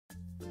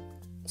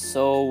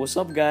So what's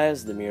up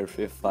guys, the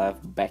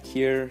Mir55 back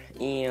here,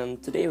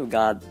 and today we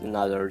got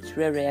another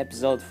Terraria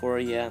episode for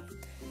you.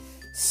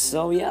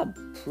 So yeah,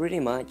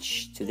 pretty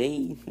much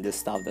today the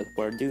stuff that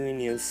we're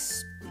doing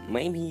is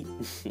maybe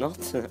not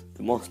the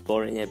most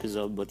boring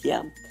episode, but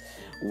yeah,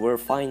 we're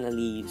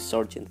finally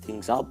sorting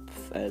things up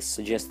as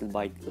suggested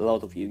by a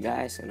lot of you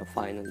guys, and I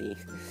finally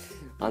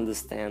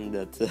understand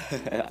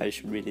that I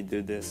should really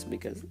do this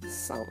because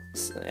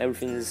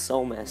everything is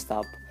so messed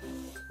up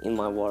in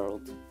my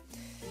world.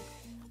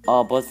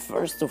 But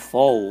first of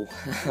all,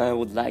 I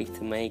would like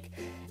to make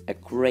a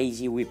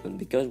crazy weapon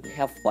because we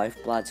have 5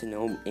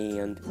 platinum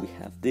and we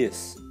have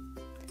this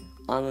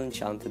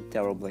unenchanted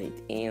Terror Blade,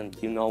 and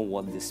you know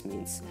what this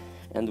means.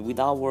 And with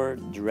our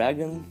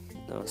dragon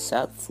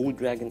set, full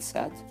dragon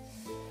set,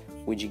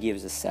 which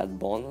gives a set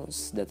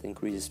bonus that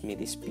increases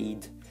melee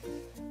speed,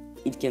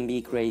 it can be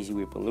a crazy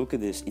weapon. Look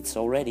at this, it's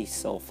already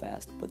so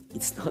fast, but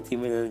it's not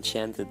even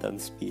enchanted on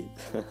speed.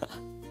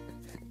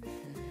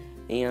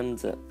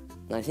 And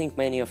I think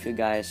many of you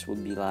guys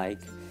would be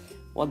like,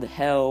 what the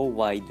hell,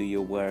 why do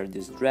you wear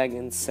this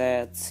dragon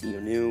set,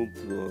 you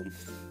noob?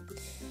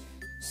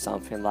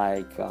 Something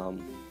like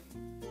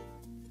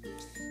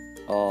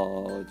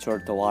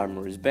turtle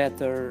armor is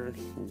better,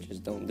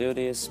 just don't do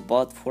this.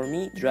 But for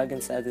me,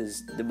 dragon set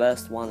is the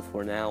best one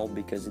for now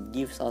because it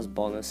gives us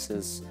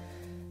bonuses,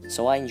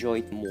 so I enjoy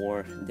it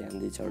more than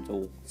the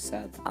turtle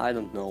set. I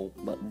don't know,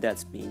 but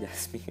that's me.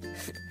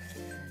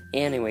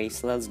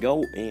 Anyways, let's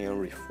go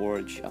and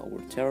reforge our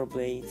Terror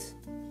Blades.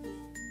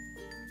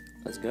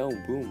 Let's go,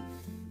 boom.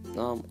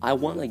 I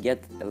wanna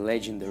get a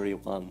legendary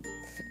one.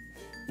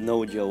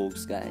 No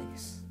jokes,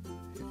 guys.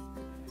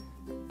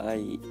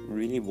 I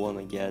really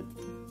wanna get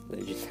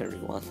legendary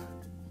one.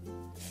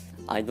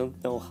 I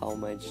don't know how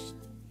much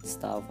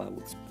stuff I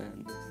would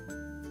spend.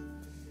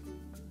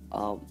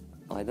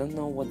 I don't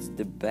know what's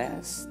the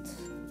best.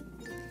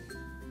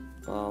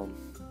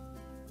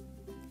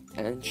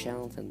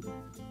 Enchant, and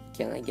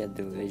can I get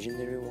the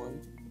legendary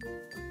one?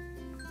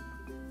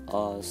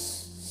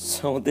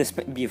 So this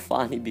might be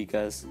funny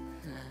because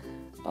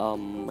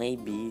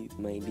maybe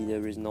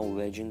there is no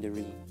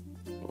legendary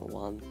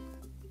one,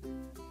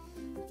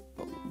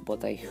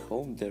 but I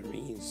hope there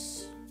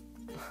is.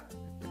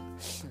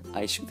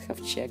 I should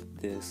have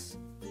checked this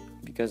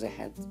because I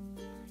had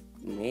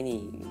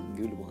many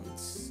good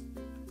ones,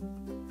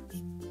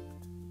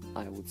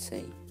 I would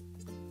say.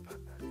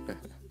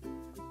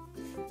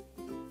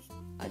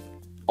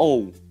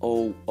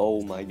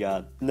 Oh my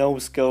god, no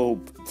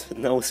scoped.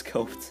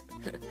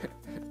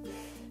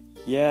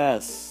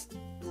 Yes,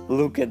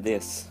 look at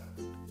this,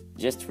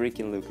 just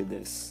freaking look at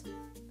this.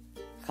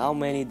 How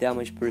many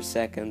damage per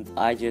second,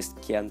 I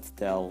just can't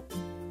tell.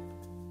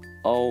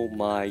 Oh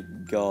my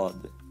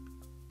god,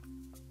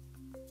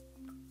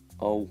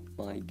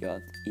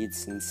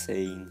 it's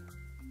insane.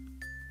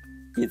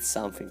 It's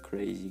something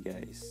crazy,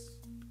 guys.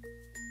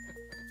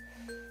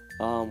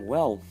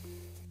 Well,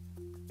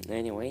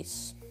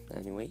 anyways,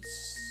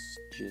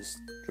 just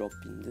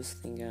dropping this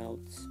thing out.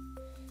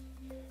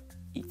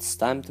 It's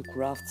time to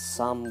craft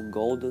some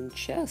golden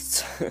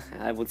chests,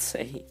 I would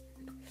say.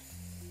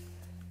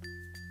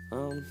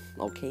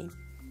 Okay.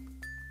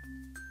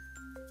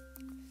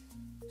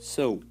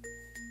 So,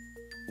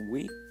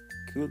 we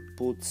could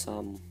put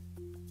some,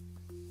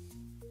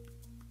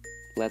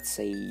 let's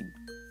say,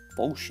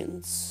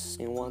 potions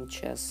in one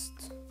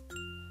chest.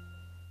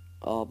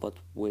 But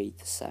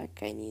wait a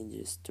sec, I need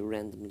just to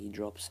randomly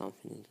drop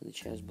something into the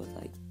chest, but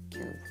I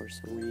can't for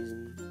some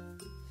reason.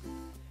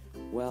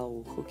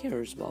 Well, who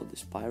cares about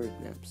these pirate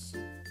maps?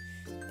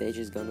 They're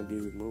just gonna be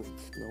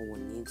removed, no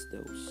one needs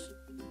those.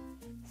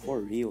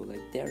 For real,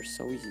 like, they're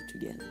so easy to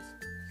get.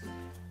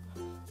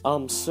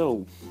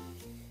 So,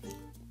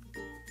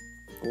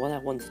 what I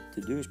wanted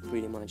to do is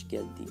pretty much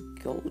get the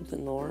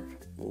golden ore,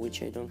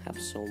 which I don't have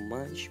so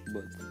much,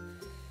 but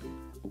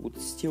would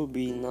still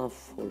be enough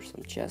for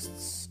some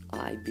chests,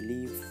 I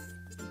believe.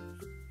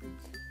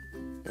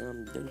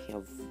 Don't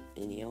have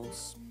any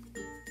else,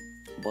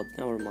 but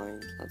never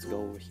mind. Let's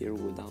go over here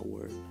with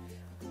our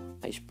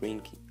ice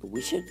spring.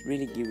 We should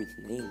really give it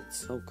a name.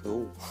 It's so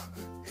cool.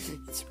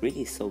 It's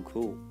really so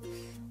cool.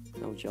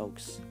 No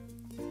jokes.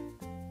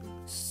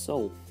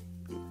 So,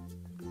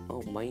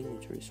 oh, my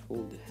inventory is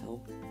full. The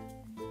hell?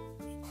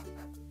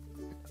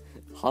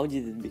 How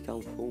did it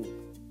become full?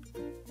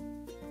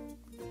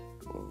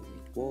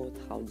 What?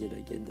 How did I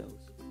get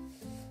those?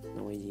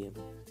 No idea.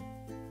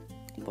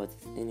 But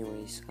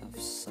anyways, have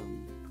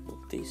some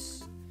of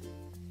this.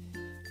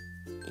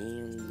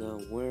 And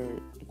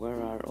where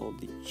are all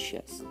the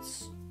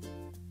chests?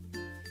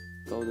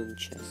 Golden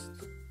chest.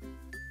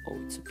 Oh,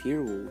 it's a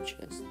purwood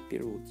chest.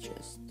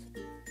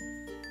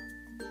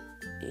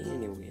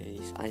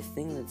 Anyways, I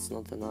think that's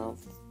not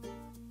enough.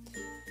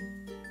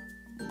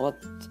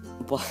 But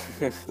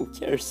who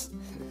cares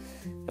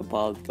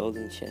about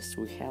golden chests?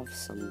 We have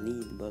some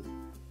need, but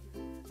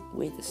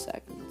wait a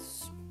second.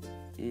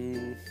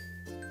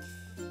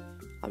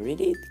 I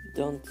really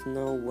don't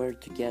know where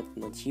to get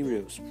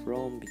materials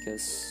from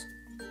because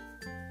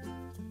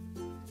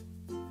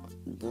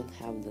don't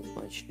have that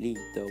much lead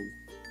though.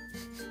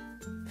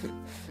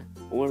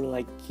 We're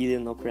like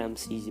killing no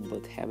cramps easy,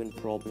 but having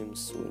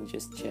problems with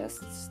just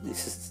chests.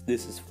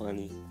 This is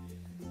funny.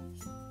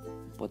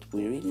 But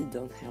we really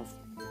don't have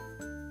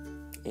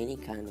any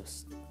kind of.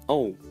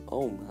 Oh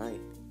my!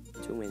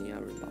 Too many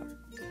iron bar.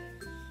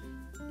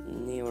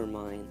 Never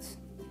mind.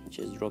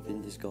 Just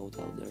dropping this gold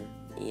out there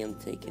and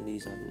taking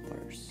these iron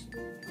bars.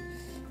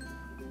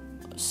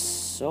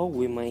 So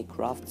we may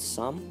craft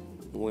some.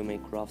 We may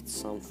craft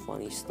some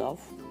funny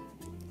stuff.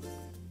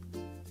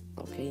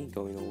 Okay,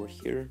 going over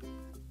here.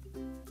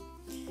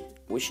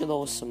 We should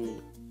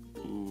also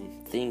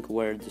think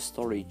where the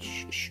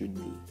storage should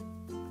be.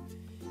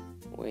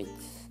 Wait,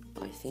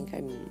 I think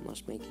I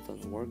must make it on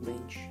the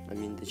workbench. I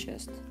mean the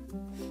chest.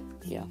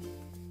 Yeah.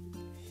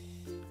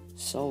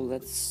 So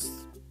let's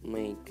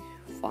make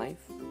 5,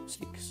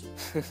 6,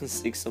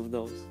 6 of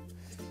those.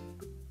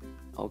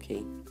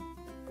 Okay.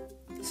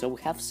 So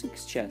we have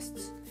 6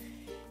 chests.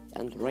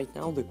 And right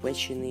now the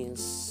question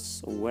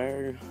is,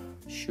 where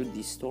should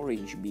the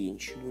storage be? And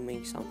should we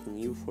make something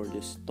new for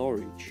the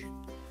storage?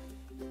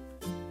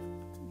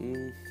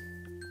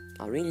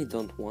 I really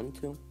don't want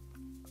to,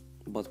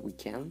 but we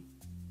can,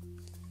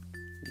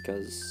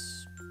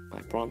 because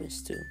I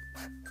promised to.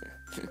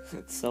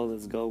 So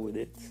let's go with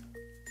it.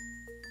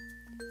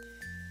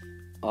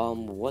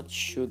 What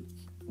should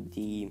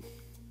the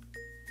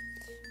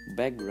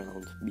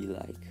background be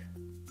like?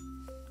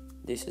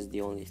 This is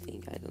the only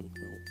thing I don't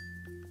know.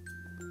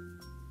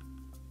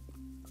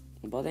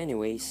 But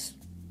anyways,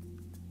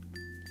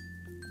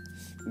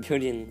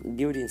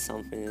 building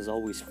something is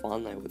always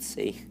fun, I would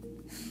say,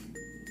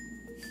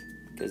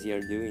 because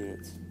you're doing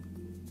it.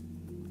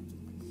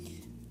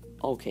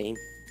 Okay,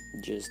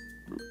 just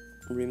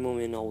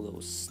removing all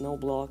those snow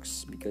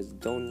blocks because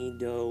don't need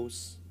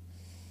those.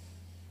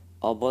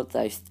 But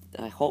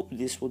I hope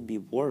this would be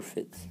worth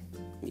it,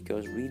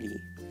 because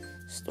really,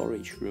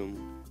 storage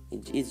room,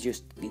 it's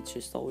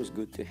just always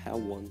good to have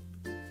one.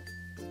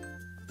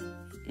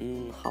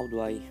 How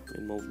do I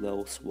remove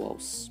those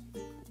walls?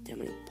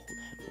 Damn it, bone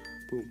hammer.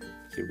 Boom,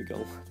 here we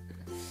go.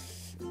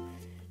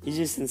 It's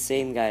just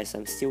insane, guys.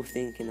 I'm still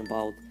thinking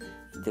about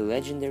the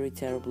legendary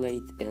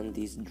Terrorblade and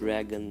this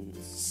dragon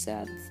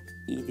set.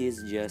 It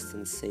is just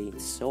insane.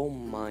 So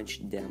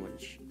much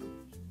damage.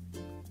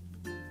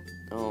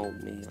 Oh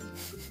man.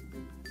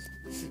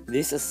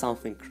 This is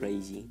something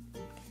crazy.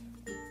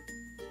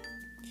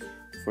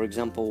 For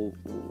example,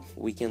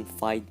 we can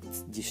fight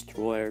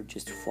Destroyer,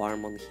 just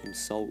farm on him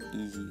so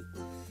easy.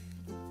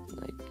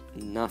 Like,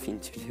 nothing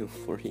to do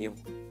for him.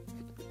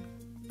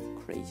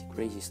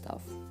 Crazy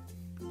stuff.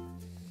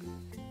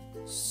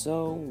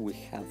 So, we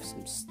have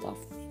some stuff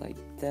like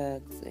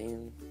that,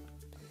 and...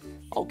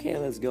 Okay,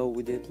 let's go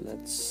with it.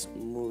 Let's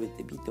move it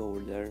a bit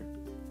over there,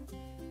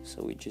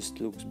 so it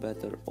just looks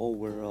better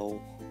overall.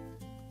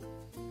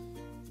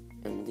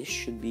 And this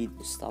should be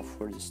the stuff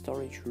for the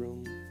storage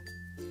room.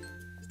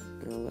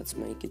 Now let's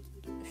make it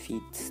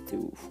fit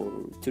to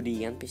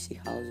the NPC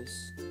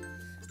houses.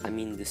 I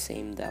mean the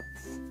same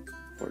depth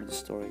for the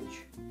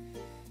storage,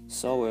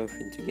 so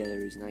everything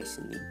together is nice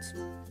and neat.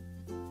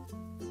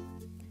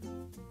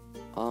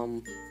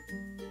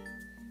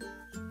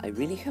 I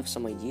really have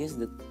some ideas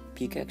that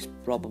pickaxe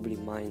probably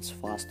mines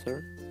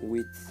faster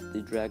with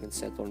the dragon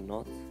set or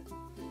not.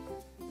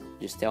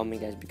 Just tell me,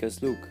 guys,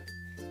 because look,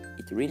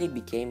 it really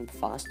became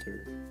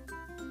faster.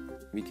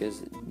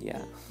 Because,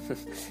 yeah, I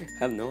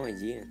have no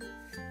idea,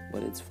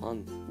 but it's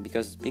fun,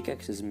 because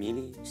pickaxe is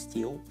melee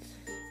steel,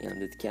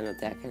 and it can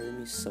attack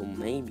enemies, so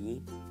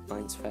maybe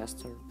mine's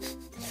faster.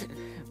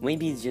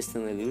 Maybe it's just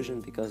an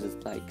illusion, because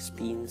it like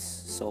spins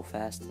so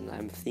fast, and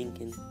I'm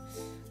thinking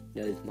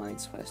that it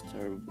mines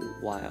faster,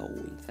 while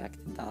in fact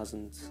it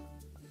doesn't.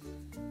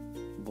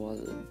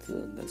 But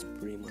that's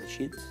pretty much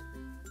it.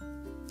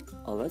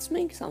 Let's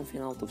make something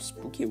out of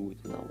spooky wood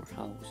in our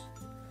house.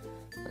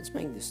 Let's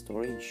make the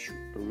storage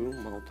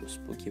room out of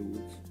spooky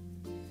wood.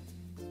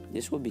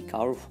 This would be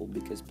colorful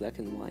because black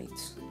and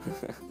white.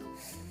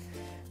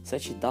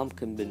 Such a dumb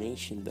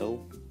combination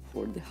though,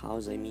 for the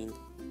house I mean.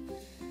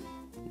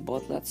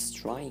 But let's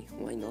try,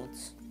 why not?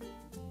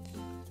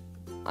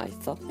 I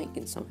thought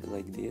making something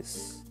like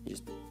this,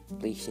 just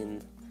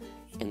placing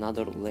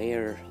another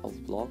layer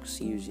of blocks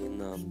using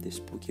the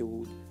spooky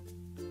wood.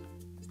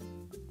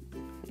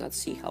 Let's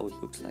see how it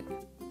looks like.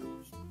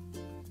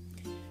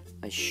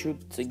 I should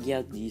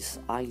get these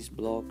ice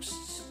blocks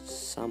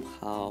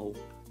somehow.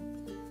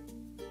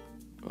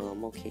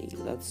 Okay,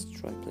 let's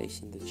try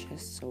placing the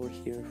chests over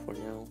here for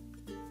now.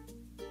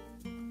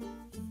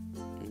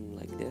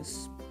 Like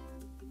this.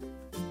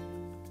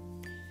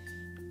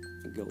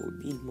 Go a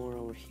bit more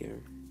over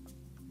here.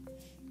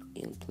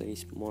 And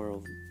place more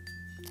of...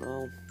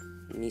 Oh,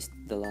 missed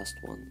the last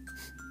one.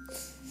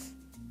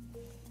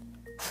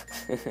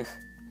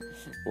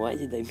 Why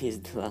did I miss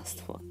the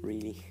last one,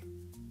 really?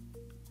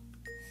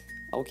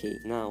 Okay,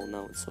 now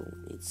so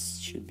it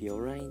should be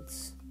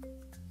alright.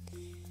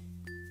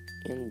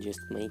 And just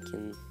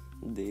making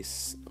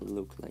this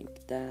look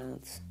like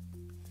that.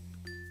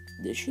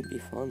 This should be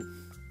fun.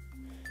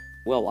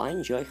 Well, I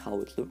enjoy how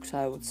it looks,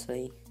 I would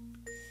say.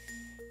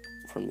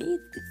 For me,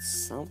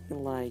 it's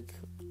something like,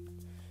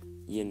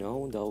 you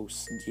know,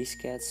 those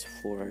diskettes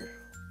for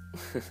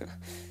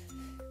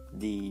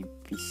the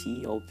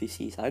PC, old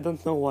PCs. I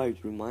don't know why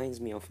it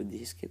reminds me of a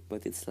diskette,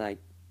 but it's like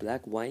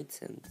black, white,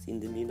 and in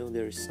the middle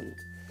there is some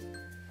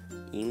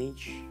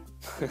image.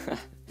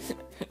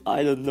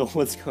 I don't know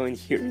what's going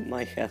here in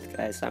my head,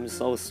 guys. I'm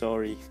so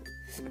sorry.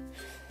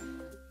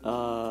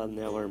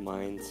 Never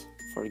mind.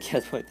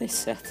 Forget what I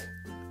said.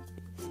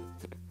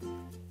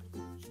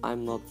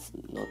 I'm not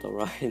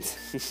alright.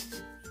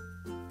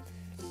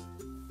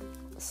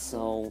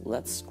 So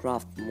let's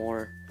craft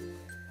more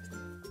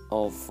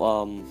of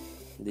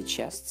the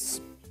chests.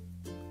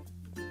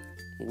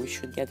 We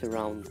should get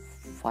around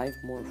 5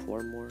 more,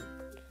 4 more,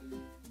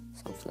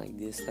 something like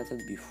this. Let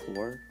it be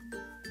 4.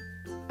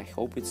 I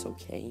hope it's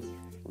okay,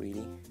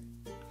 really.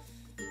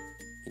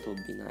 It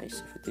would be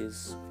nice if it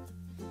is.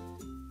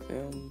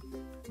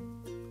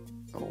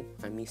 Oh,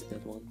 I missed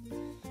that one.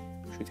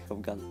 Should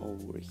have gone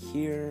over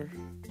here.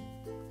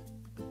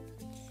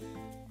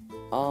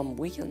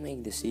 We can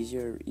make this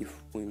easier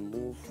if we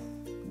move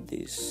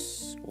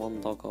this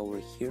one block over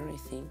here, I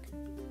think.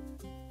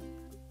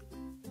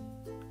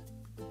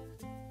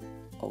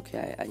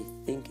 Okay, I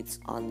think it's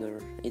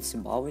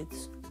above it.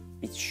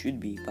 It should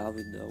be above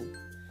it though.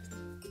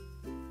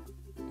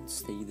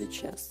 Let's take the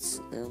chests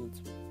and...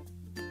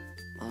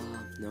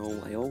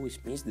 no, I always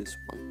miss this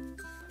one.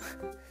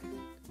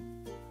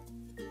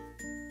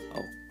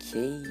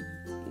 Okay,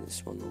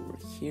 this one over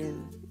here.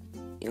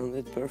 And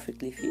it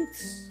perfectly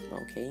fits.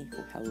 Okay,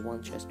 we have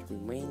 1 chest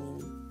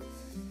remaining.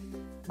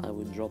 I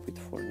would drop it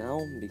for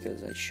now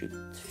because I should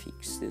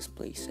fix this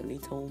place a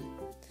little.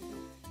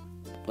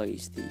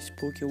 Place the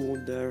spooky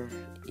wood there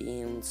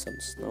and some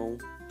snow,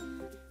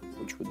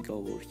 which would go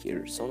over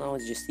here. So now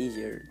it's just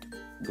easier to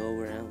go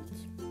around.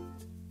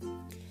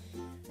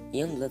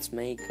 And let's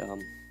make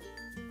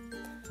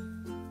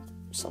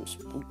some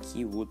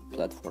spooky wood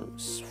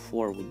platforms.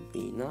 4 would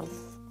be enough,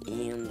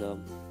 and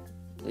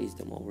place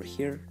them over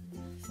here.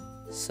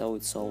 So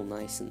it's all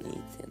nice and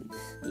neat and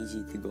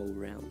easy to go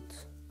around.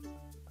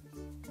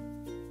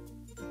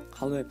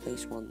 How do I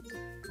place one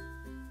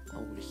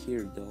over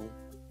here though?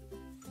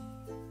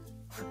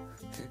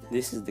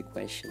 This is the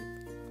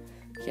question.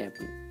 Okay,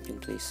 I can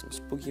place some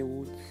spooky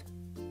wood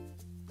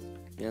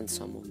and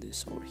some of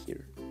this over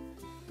here.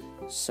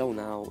 So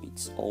now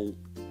it's all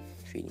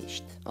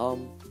finished.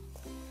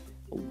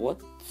 What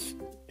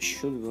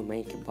should we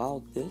make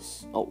about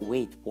this? Oh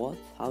wait, what?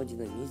 How did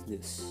I miss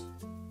this?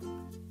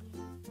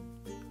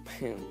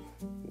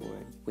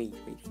 Wait.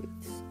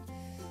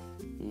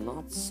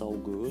 Not so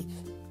good,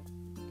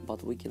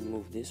 but we can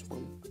move this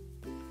one,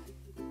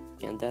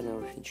 and then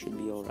everything should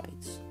be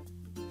alright.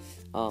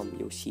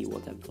 You'll see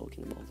what I'm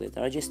talking about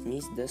later. I just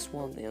missed this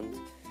one, and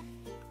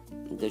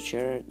the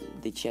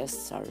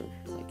chests are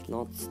like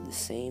not the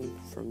same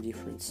from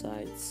different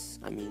sides.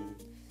 I mean,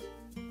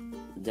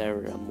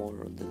 they're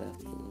more on the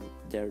left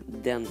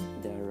than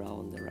they're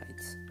on the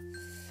right.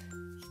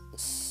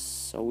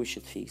 So we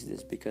should fix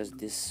this because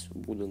this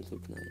wouldn't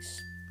look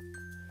nice.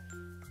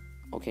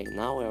 Okay,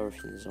 now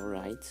everything is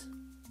alright.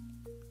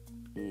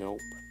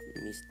 Nope,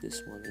 missed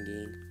this one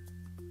again.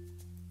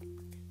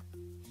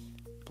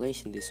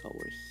 Placing this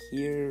over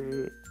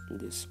here,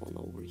 this one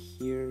over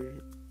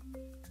here,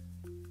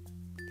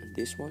 and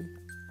this one.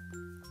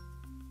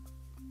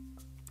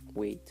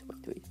 Wait.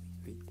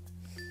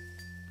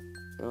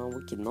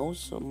 We can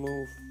also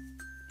move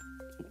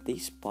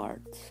this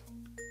part.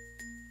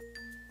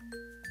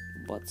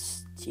 But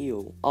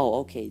still, oh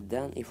okay,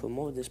 then if we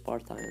move this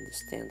part I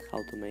understand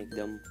how to make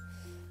them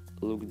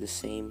look the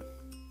same.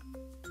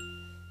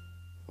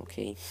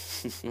 Okay.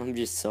 I'm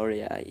just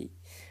sorry,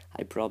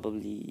 I'm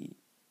probably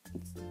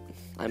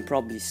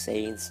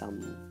saying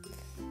some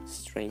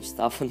strange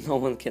stuff and no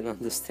one can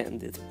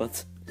understand it,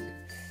 but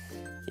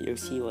you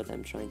see what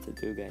I'm trying to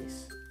do,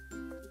 guys.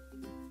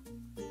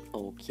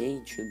 Okay,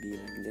 it should be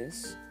like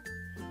this.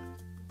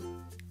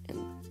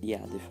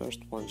 Yeah, the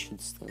first one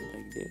should stand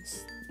like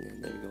this,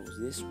 and there goes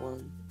this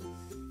one,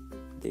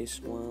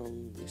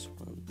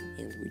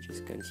 and we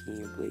just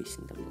continue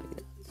placing them like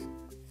that.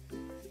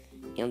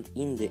 And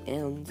in the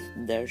end,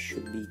 there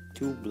should be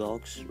 2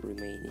 blocks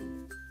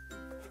remaining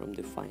from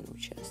the final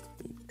chest.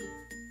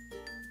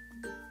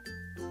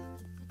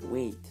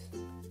 Wait,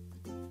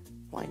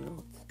 why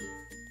not?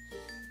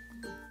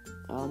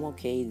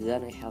 Okay,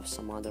 then I have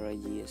some other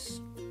ideas.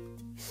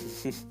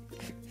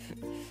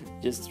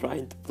 Just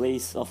trying to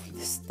place all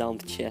these dumb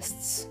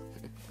chests.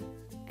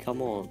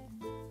 Come on,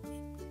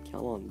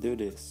 do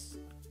this.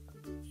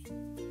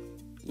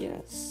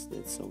 Yes,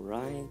 that's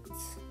alright.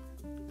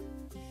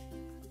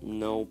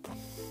 Nope.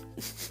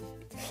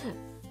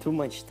 Too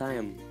much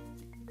time.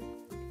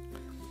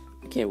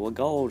 Okay, we'll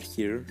go over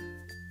here.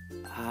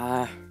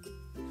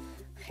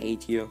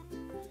 Hate you.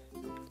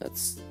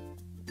 Let's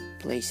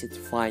place it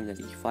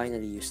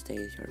finally you stay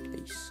at your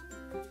place.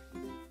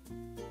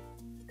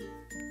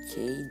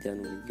 Okay, then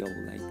we go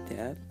like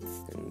that,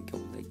 then we go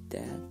like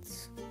that,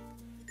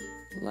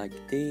 like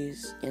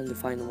this, and the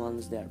final one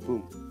is there.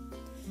 Boom.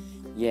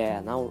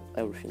 Yeah, now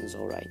everything is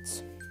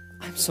alright.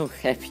 I'm so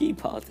happy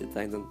about it,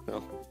 I don't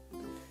know.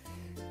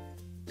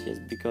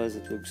 Just because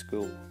it looks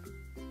cool.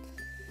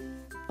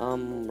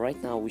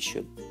 Right now we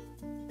should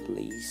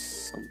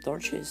place some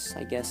torches.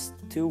 I guess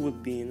 2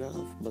 would be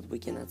enough, but we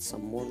can add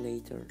some more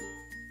later.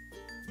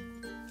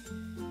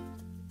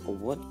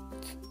 What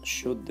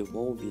should the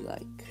wall be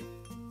like?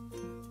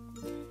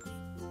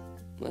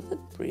 Let it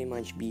pretty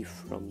much be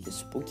from the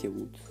spooky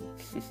wood.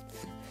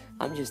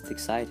 I'm just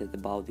excited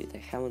about it. I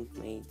haven't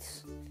made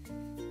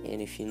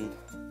anything.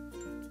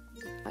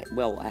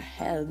 I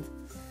had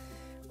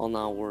on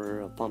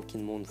our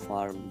pumpkin moon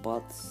farm,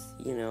 but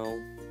you know,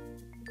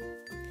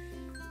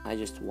 I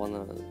just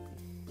wanna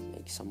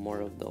make some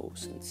more of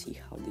those and see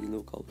how they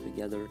look all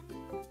together.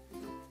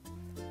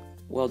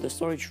 Well, the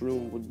storage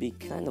room would be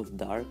kind of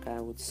dark, I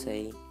would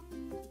say,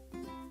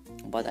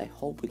 but I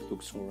hope it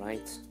looks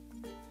alright.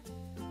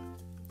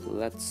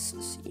 Let's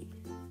see.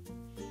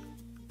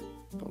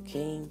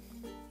 Okay,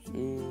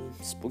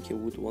 spooky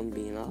wood won't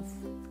be enough.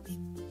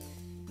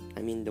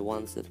 I mean, the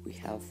ones that we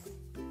have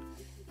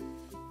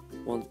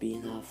won't be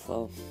enough.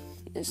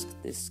 This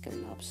is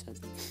kind of upset.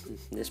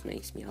 This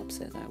makes me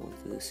upset, I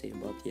wanted to say,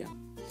 but yeah,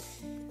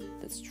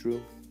 that's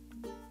true.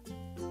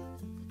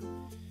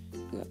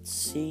 Let's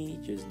see,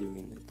 just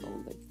doing it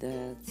all like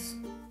that.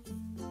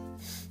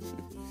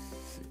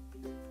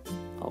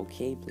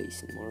 Okay,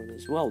 placing more of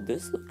this. Well,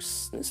 this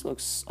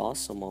looks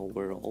awesome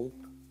overall.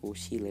 We'll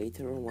see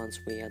later once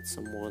we add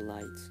some more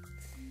lights.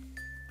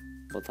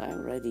 But I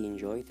already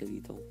enjoyed a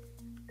little.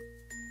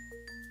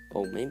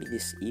 Oh, maybe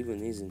this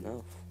even is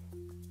enough.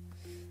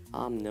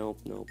 Nope,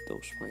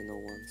 those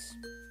final ones.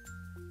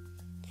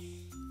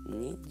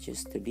 Need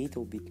just a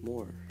little bit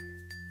more.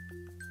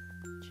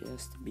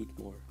 Just a bit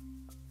more.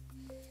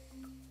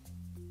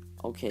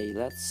 Okay,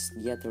 let's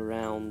get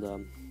around,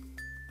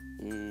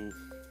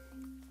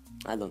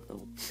 I don't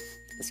know.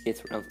 Let's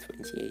get around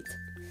 28.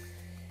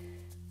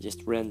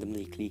 Just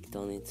randomly clicked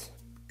on it.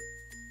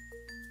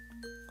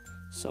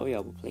 So yeah,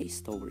 we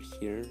placed over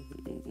here,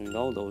 and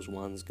all those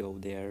ones go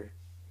there.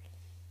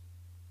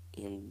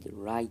 And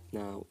right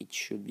now it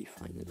should be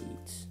finally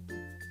it.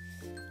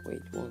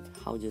 Wait, what?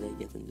 How did I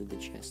get into the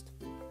chest?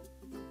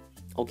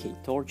 Okay,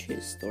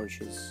 torches.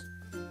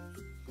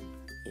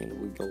 And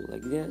we go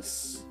like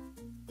this.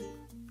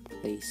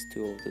 Place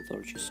 2 of the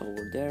torches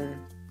over there.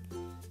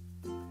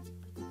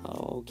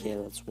 Okay,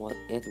 let's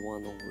add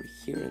one over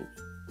here.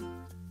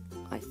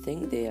 I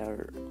think they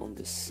are on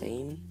the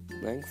same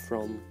length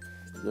from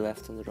the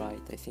left and the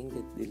right. I think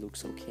that it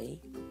looks okay.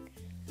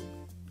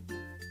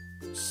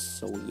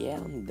 So yeah,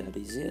 that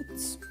is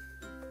it.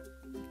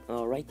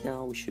 Right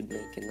now we should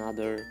make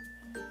another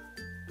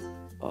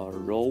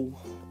row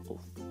of...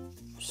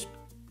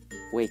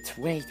 Wait,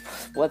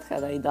 what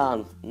had I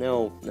done?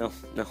 No.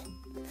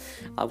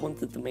 I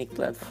wanted to make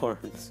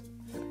platforms.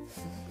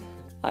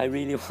 I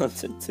really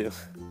wanted to.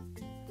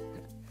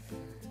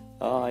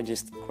 I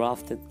just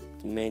crafted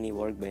many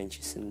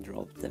workbenches and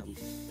dropped them.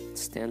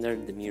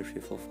 Standard the mere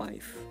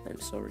 505.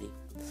 I'm sorry.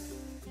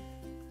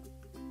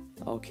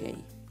 Okay,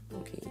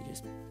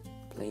 just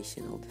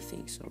placing all the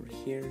things over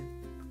here.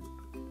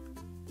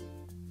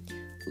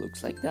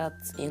 Looks like that,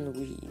 and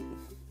we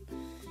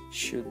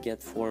should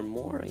get 4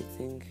 more, I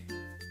think.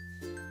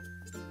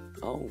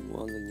 Oh, we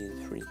only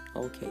need 3.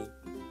 Okay.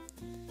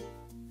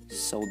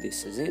 So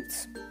this is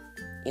it.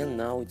 And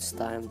now it's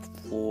time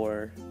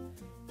for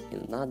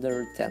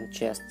another 10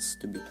 chests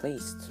to be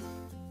placed.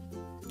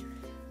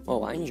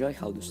 Oh, I enjoy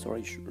how the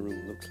storage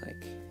room looks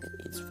like.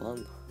 It's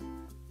fun.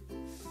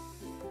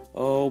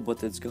 Oh,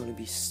 but it's gonna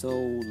be so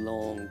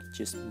long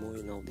just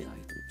moving all the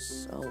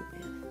items. Oh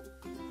man.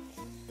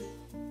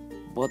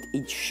 But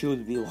it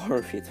should be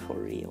worth it, for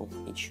real.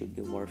 It should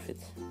be worth it.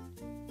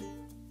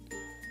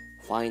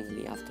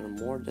 Finally, after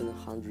more than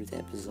 100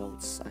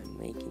 episodes, I'm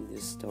making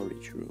this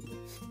storage room.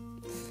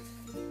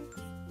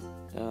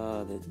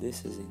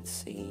 This is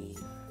insane.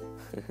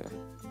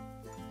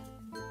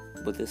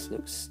 But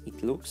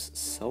it looks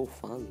so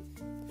fun.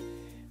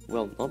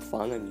 Well, not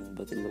fun, I mean,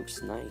 but it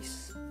looks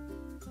nice.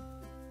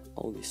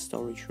 All the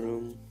storage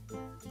room,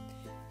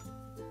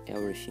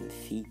 everything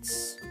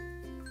fits.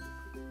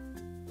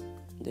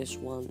 This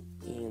one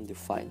and the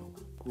final.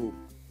 Ooh,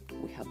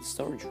 we have the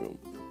storage room.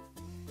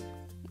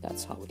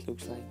 That's how it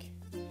looks like.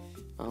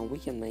 We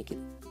can make it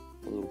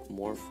look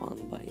more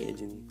fun by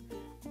adding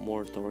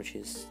more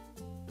torches.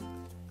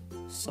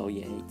 So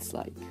yeah, it's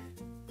like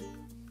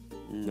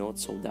not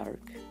so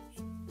dark.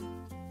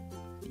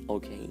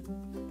 Okay,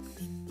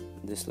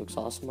 this looks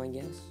awesome, I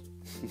guess.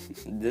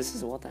 This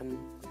is what I'm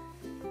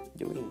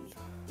doing.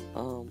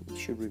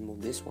 Should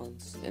remove these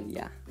ones, and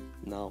yeah,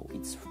 now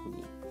it's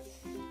fully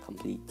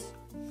complete.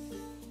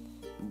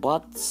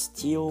 But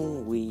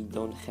still, we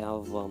don't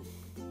have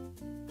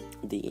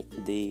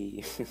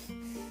the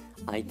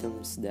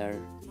items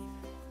there.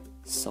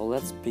 So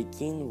let's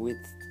begin with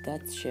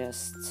that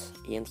chest,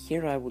 and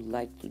here I would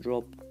like to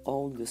drop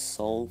all the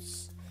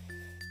souls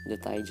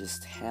that I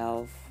just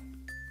have.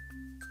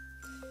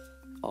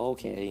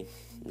 Okay,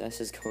 this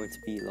is going to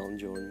be a long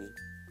journey.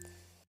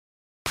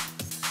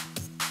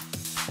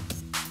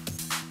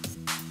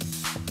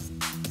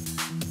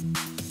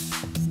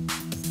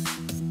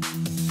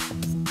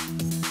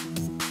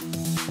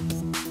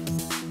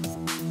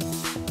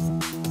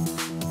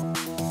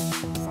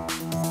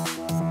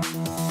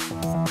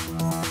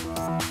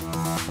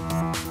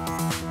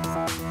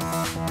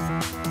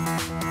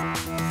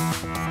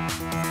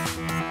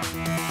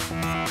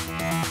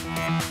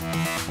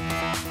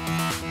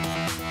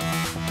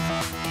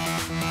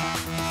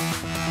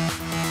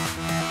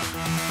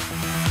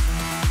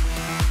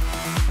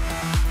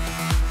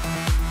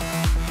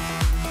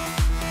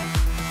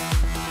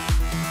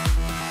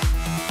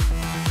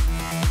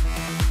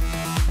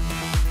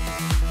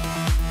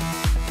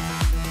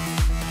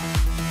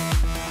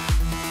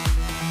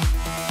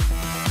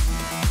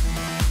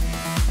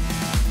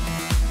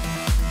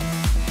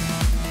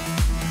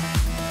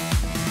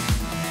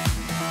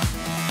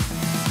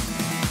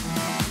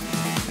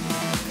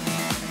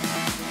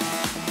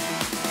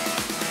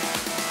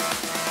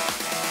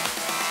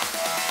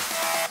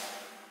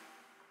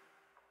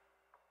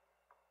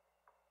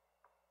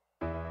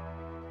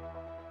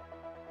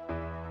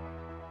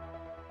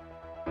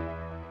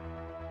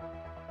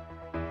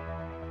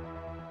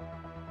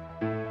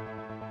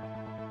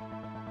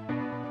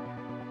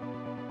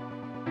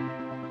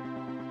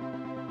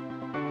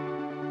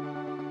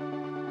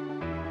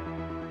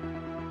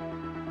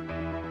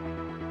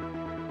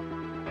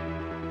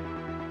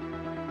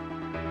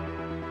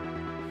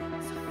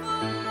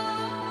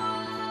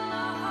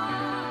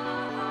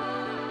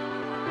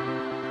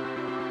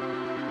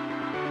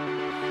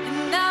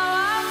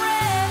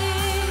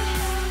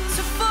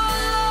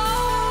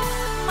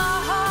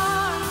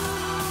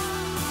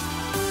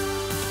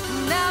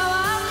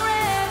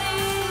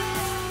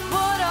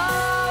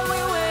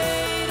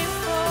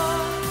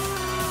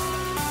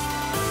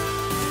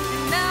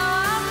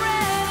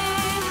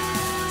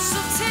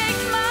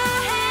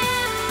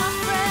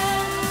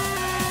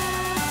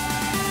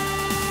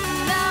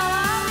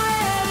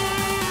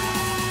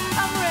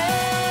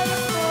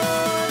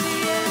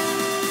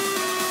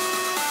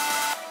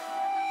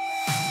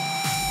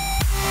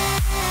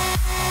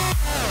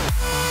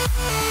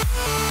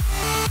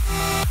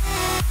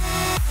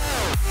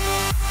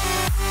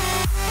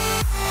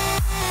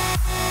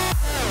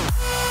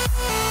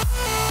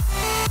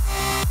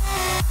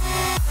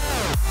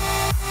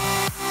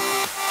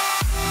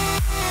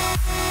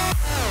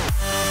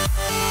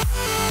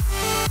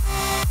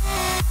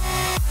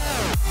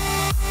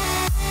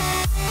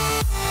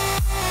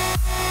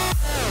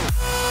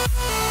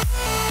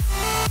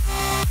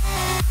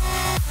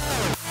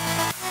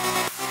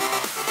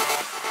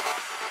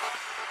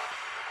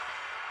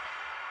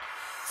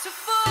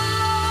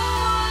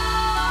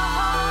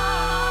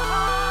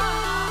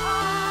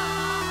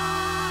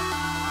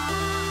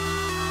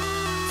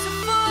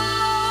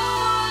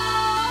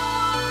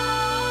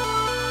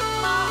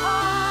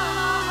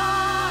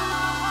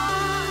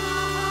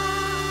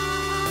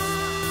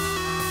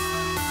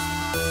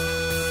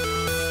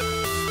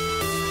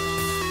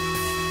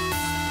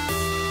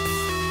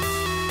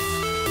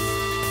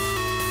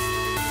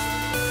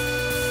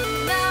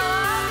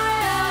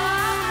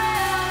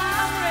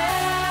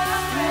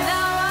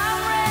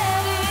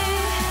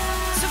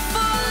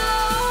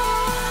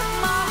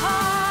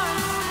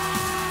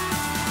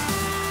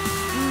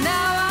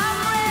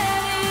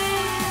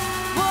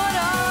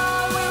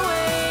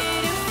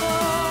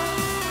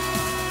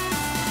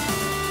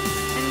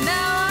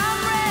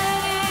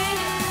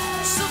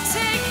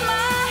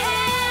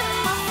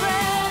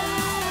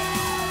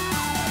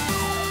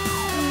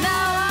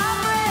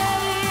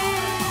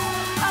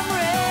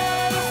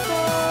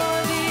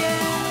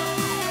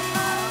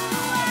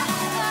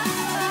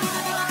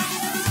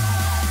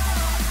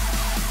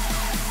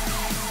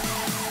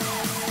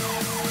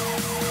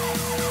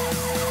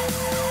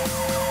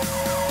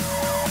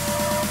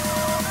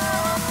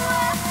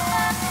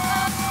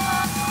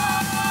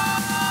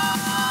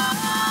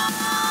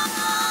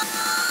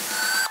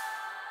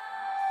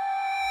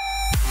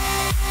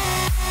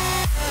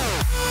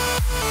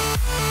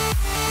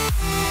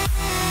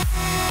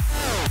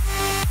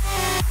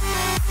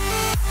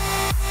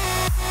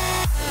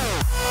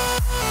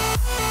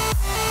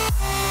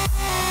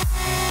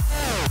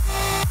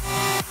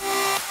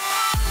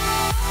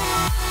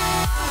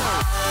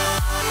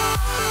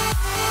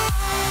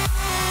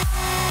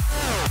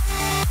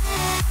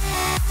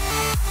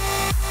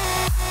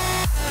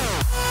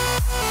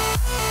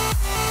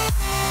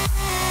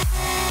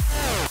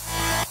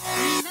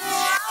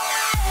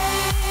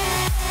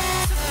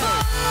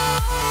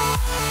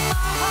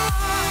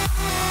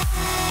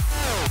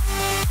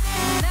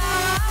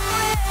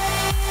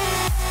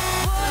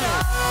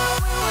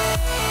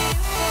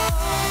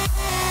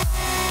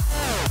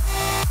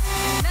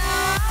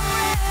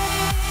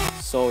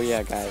 So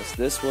yeah guys,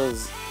 this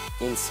was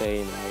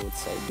insane, I would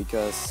say,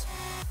 because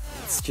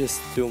it's just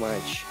too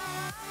much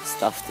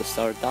stuff to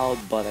start out,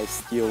 but I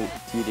still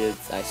did it.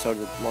 I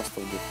sorted most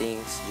of the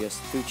things, just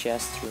 2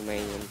 chests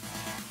remaining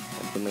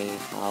at the main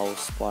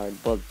house part,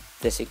 but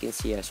as you can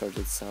see I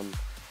sorted some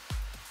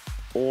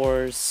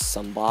ores,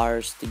 some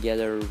bars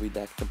together with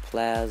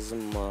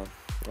ectoplasm.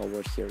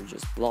 Over here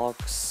just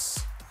blocks.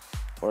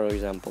 For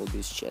example,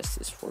 this chest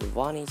is for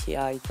vanity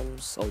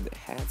items, all the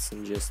hats,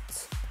 and just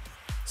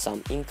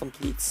some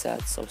incomplete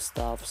sets of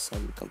stuff,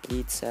 some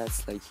complete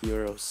sets like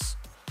heroes,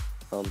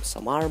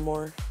 some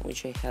armor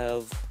which I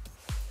have,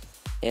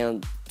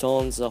 and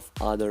tons of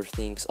other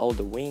things, all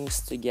the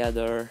wings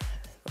together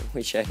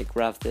which I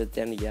crafted.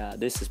 And yeah,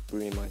 this is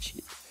pretty much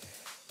it.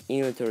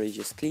 Inventory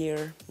just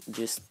clear,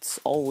 just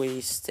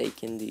always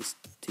taking these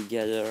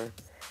together.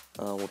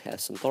 We have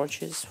some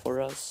torches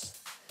for us,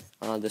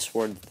 the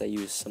sword that I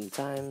use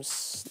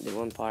sometimes, the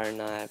vampire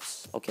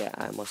knives. Okay,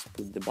 I must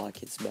put the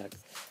buckets back.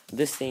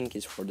 This thing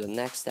is for the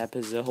next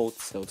episode,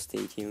 so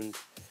stay tuned.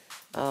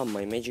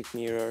 My magic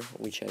mirror,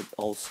 which I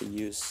also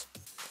use,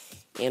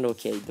 and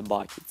okay, the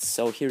buckets.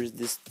 So here's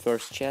this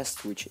first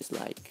chest, which is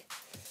like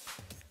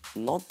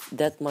not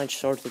that much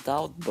sorted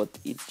out, but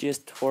it's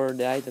just for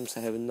the items I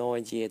have no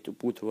idea to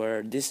put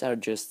where. These are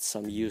just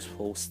some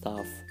useful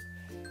stuff.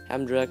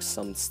 Hamdrugs,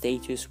 some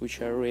statues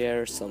which are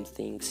rare, some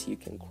things you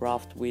can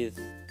craft with,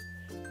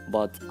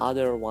 but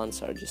other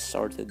ones are just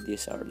sorted.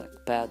 These are like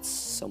pets,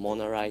 some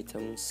honor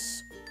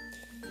items.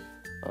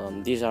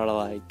 These are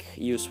like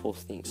useful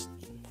things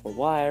for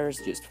wires,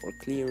 just for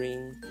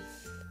clearing.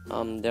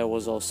 There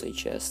was also a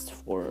chest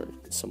for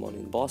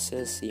summoning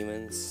bosses,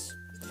 events.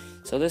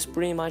 So that's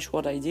pretty much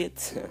what I did.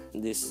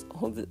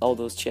 All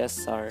those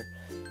chests are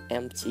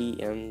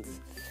empty, and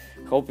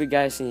hope you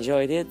guys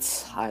enjoyed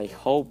it. I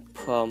hope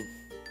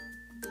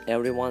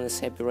everyone is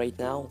happy right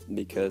now,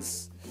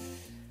 because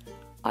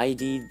I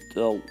did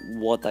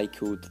what I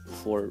could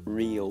for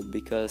real,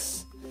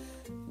 because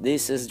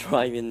this is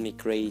driving me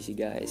crazy,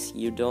 guys.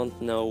 You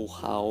don't know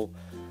how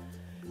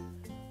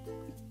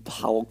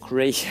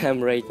crazy I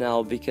am right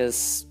now,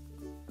 because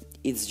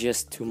it's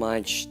just too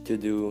much to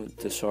do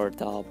to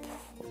sort up,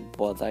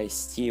 but I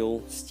still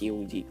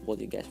did what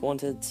you guys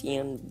wanted,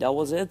 and that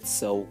was it.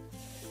 So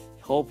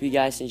hope you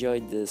guys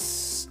enjoyed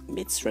this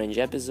bit strange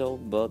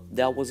episode, but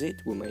that was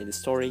it. We made the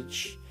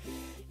storage,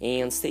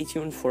 and stay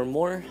tuned for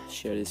more.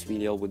 Share this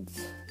video with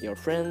your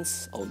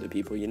friends, all the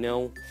people you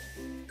know.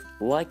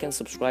 Like and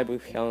subscribe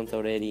if you haven't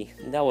already.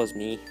 That was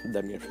me,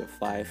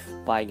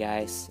 Damir55. Bye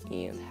guys,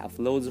 and have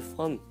loads of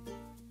fun.